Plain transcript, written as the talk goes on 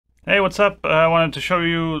Hey, what's up? I wanted to show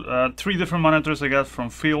you three different monitors I got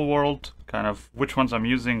from Feelworld, kind of which ones I'm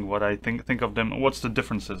using, what I think of them, what's the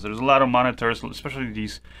differences. There's a lot of monitors, especially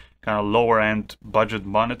these kind of lower end budget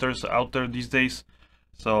monitors out there these days.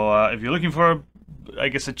 So if you're looking for, I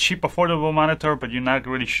guess, a cheap affordable monitor, but you're not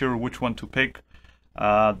really sure which one to pick,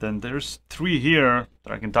 then there's three here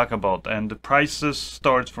that I can talk about. And the prices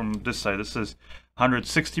start from this side. This is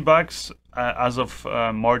 $160 as of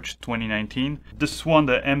March 2019. This one,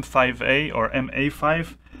 the M5A or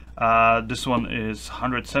MA5, this one is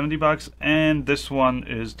 $170, and this one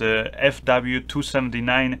is the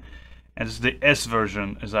FW279, and this is the S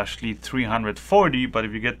version, is actually $340. But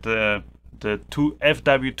if you get the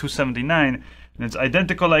FW279, and it's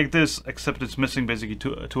identical like this, except it's missing basically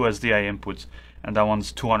two SDI inputs, and that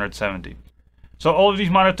one's $270. So all of these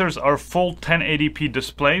monitors are full 1080p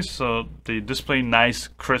displays, so they display nice,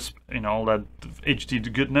 crisp, all that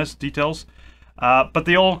HD goodness details. But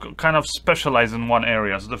they all kind of specialize in one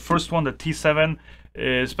area. So the first one, the T7,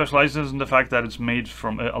 specializes in the fact that it's made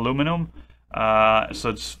from aluminum. So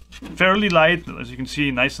it's fairly light, as you can see,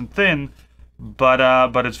 nice and thin,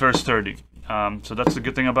 but it's very sturdy. So that's the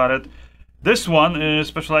good thing about it. This one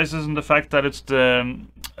specializes in the fact that it's the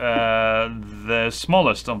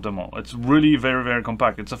smallest of them all. It's really very, very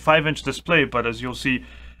compact. It's a 5-inch display, but as you'll see,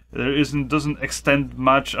 doesn't extend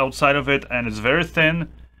much outside of it, and it's very thin,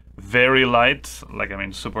 very light. Like, I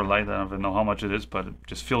mean, super light. I don't even know how much it is, but it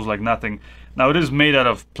just feels like nothing. Now, it is made out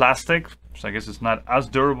of plastic, so I guess it's not as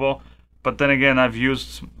durable. But then again, I've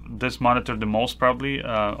used this monitor the most probably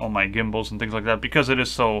on my gimbals and things like that because it is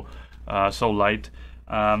so light.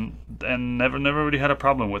 And never really had a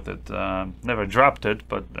problem with it. Never dropped it,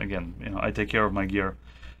 but again, I take care of my gear,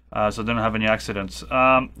 so I didn't have any accidents.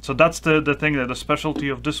 So that's the thing, the specialty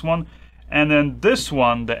of this one. And then this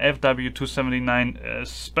one, the FW279,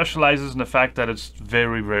 specializes in the fact that it's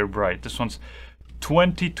very, very bright. This one's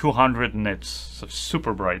 2200 nits, so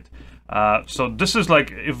super bright. So this is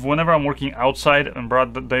like whenever I'm working outside in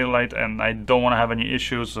broad daylight and I don't want to have any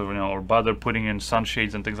issues or bother putting in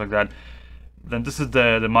sunshades and things like that, then this is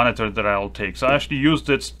the monitor that I'll take. So I actually used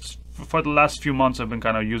it for the last few months. I've been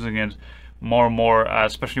kind of using it more and more,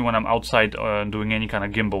 especially when I'm outside doing any kind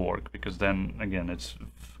of gimbal work, because then again it's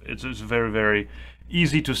very, very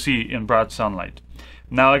easy to see in broad sunlight.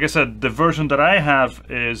 Now, like I said, the version that I have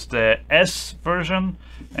is the S version,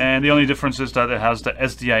 and the only difference is that it has the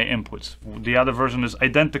SDI inputs. The other version is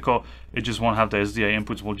identical, it just won't have the SDI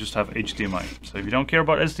inputs, we'll just have HDMI. So if you don't care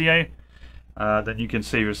about SDI, then you can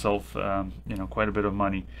save yourself, quite a bit of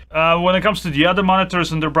money. When it comes to the other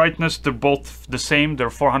monitors and their brightness, they're both the same. They're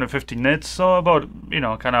 450 nits, so about, kind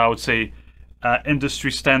of, I would say,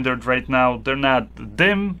 industry standard right now. They're not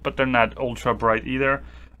dim, but they're not ultra bright either.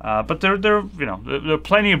 But they're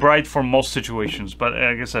plenty bright for most situations. But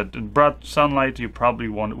like I said, in broad sunlight, you probably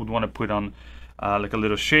would want to put on like a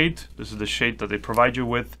little shade. This is the shade that they provide you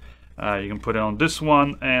with. You can put it on this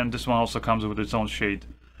one, and this one also comes with its own shade.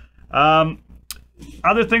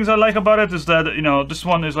 Other things I like about it is that, this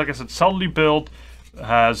one is, like I said, solidly built,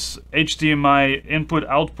 has HDMI input,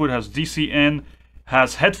 output, has DC in,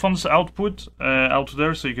 has headphones output out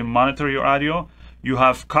there, so you can monitor your audio. You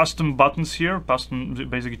have custom buttons here,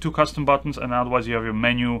 basically two custom buttons, and otherwise you have your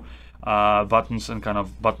menu buttons and kind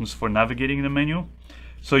of buttons for navigating the menu.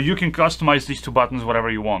 So you can customize these two buttons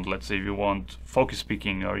whatever you want. Let's say if you want focus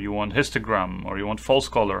peaking, or you want histogram, or you want false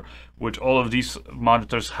color, which all of these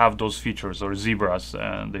monitors have those features, or zebras,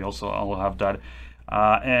 and they also all have that.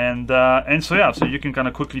 And so yeah, so you can kind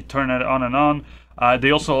of quickly turn it on and on.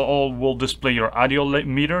 They also all will display your audio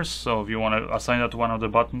meters, so if you want to assign that to one of the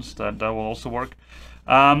buttons, that will also work.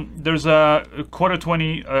 There's a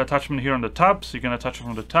Q20 attachment here on the top, so you can attach it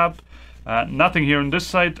from the top. Nothing here on this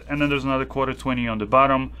side, and then there's another Q20 on the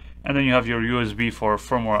bottom, and then you have your USB for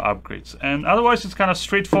firmware upgrades. And otherwise, it's kind of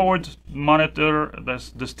straightforward monitor.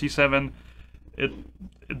 This T7, it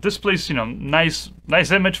displays nice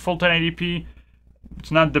image, full 1080p.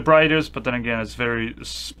 It's not the brightest, but then again, it's very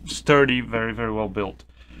sturdy, very, very well built.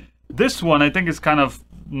 This one, I think, is kind of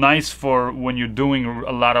nice for when you're doing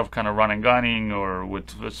a lot of kind of run and gunning, or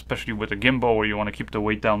especially with a gimbal where you want to keep the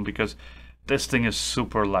weight down, because this thing is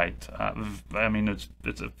super light. I mean,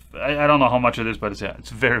 I don't know how much it is, but it's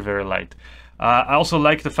very, very light. I also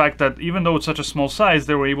like the fact that even though it's such a small size,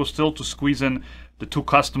 they were able still to squeeze in the two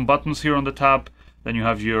custom buttons here on the top. Then you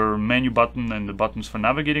have your menu button and the buttons for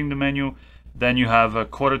navigating the menu. Then you have a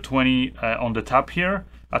Q20 on the top here,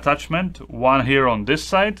 attachment. One here on this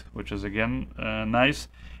side, which is again nice.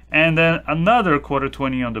 And then another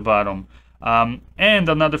Q20 on the bottom. And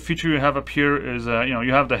another feature you have up here is,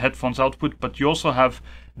 you have the headphones output, but you also have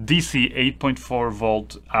DC 8.4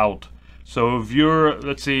 volt out. So if you're,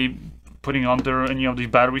 let's say, putting under any of these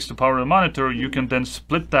batteries to power the monitor, you can then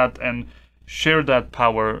split that and share that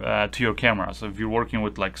power to your camera. So if you're working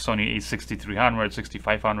with like Sony a6300,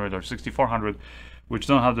 6500 or 6400, which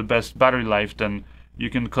don't have the best battery life, then you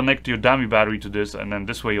can connect your dummy battery to this, and then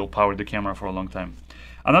this way you'll power the camera for a long time.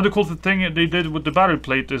 Another cool thing they did with the battery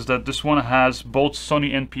plate is that this one has both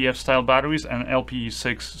Sony NPF style batteries and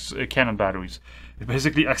LPE6 Canon batteries. It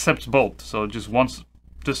basically accepts both. So just once,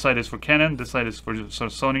 this side is for Canon, this side is for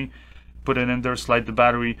Sony. Put it in there, slide the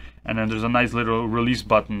battery, and then there's a nice little release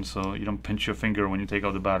button so you don't pinch your finger when you take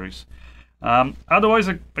out the batteries. Otherwise,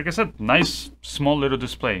 like I said, nice small little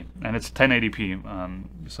display, and it's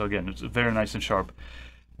 1080p. So again, it's very nice and sharp.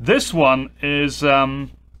 This one is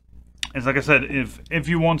like I said, if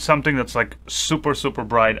you want something that's like super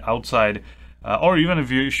bright outside, or even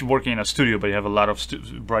if you're working in a studio but you have a lot of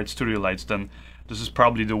bright studio lights, then this is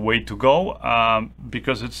probably the way to go,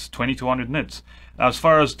 because it's 2200 nits. As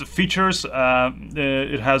far as the features,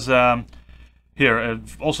 it has here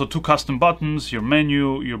also 2 custom buttons, your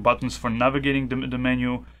menu, your buttons for navigating the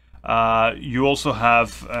menu. You also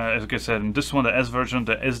have, as I said, in this one, the S version,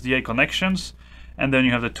 the SDI connections, and then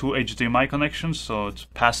you have the 2 HDMI connections, so it's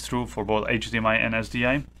pass-through for both HDMI and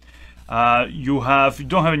SDI. You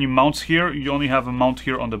don't have any mounts here. You only have a mount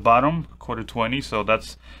here on the bottom, 1/4-20, so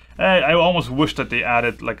that's... I almost wish that they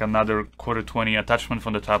added like another 1/4-20 attachment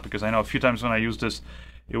from the top, because I know a few times when I used this,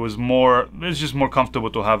 it's just more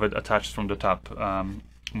comfortable to have it attached from the top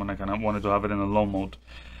when I kind of wanted to have it in a low mode.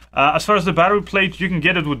 As far as the battery plate, you can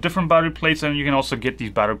get it with different battery plates, and you can also get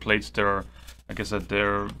these battery plates. They're, like I said,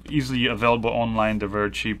 they're easily available online. They're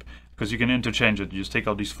very cheap because you can interchange it. You just take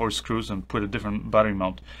out these 4 screws and put a different battery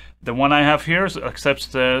mount. The one I have here accepts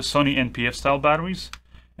the Sony NPF style batteries.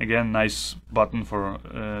 Again, nice button for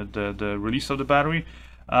the release of the battery.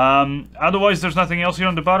 Otherwise, there's nothing else here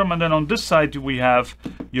on the bottom. And then on this side, we have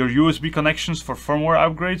your USB connections for firmware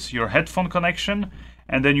upgrades, your headphone connection,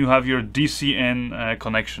 and then you have your DC-in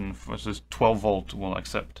connection, versus 12 volt will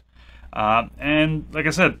accept. And like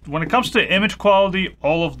I said, when it comes to image quality,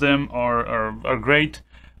 all of them are great.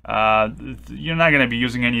 You're not going to be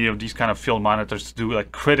using any of these kind of field monitors to do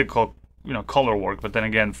like critical, color work. But then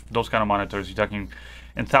again, those kind of monitors, you're talking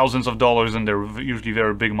in thousands of dollars, and they're usually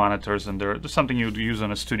very big monitors, and they're something you'd use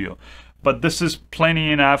in a studio. But this is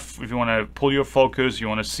plenty enough if you want to pull your focus, you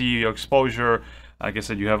want to see your exposure. Like I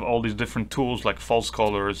said, you have all these different tools like false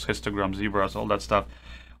colors, histograms, zebras, all that stuff.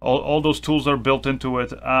 All those tools are built into it.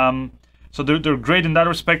 So they're great in that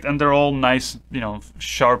respect, and they're all nice,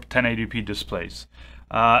 sharp 1080p displays.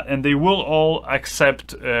 And they will all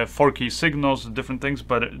accept 4K signals, different things,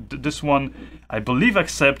 but this one, I believe,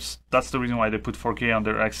 accepts, that's the reason why they put 4K on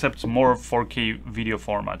there, accepts more 4K video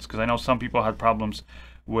formats, because I know some people had problems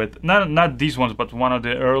with, not these ones, but one of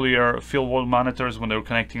the earlier Feelworld monitors when they were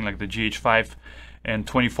connecting like the GH5 and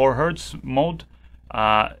 24Hz mode.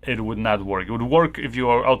 It would not work. It would work if you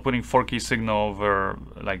are outputting 4K signal over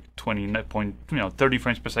like 30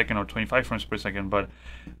 frames per second or 25 frames per second, but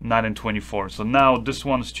not in 24. So now this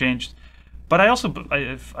one's changed. But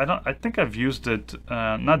I think I've used it,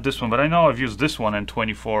 not this one, but I know I've used this one in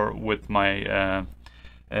 24 with my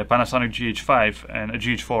Panasonic GH5 and a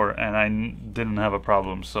GH4, and I didn't have a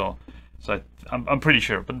problem. So I'm pretty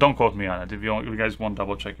sure, but don't quote me on it. If you guys want,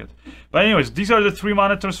 double check it. But anyways, these are the 3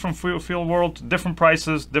 monitors from Feelworld, different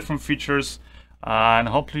prices, different features, and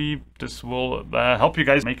hopefully this will help you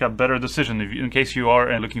guys make a better decision in case you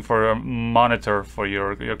are looking for a monitor for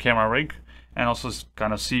your camera rig, and also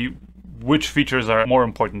kind of see which features are more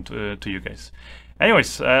important to you guys.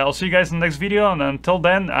 Anyways, I'll see you guys in the next video, and until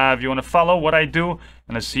then, if you want to follow what I do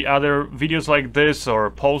and see other videos like this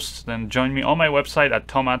or posts, then join me on my website at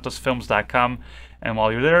tomantosfilms.com, and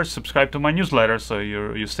while you're there, subscribe to my newsletter so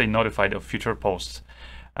you stay notified of future posts.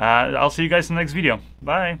 I'll see you guys in the next video.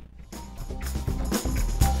 Bye!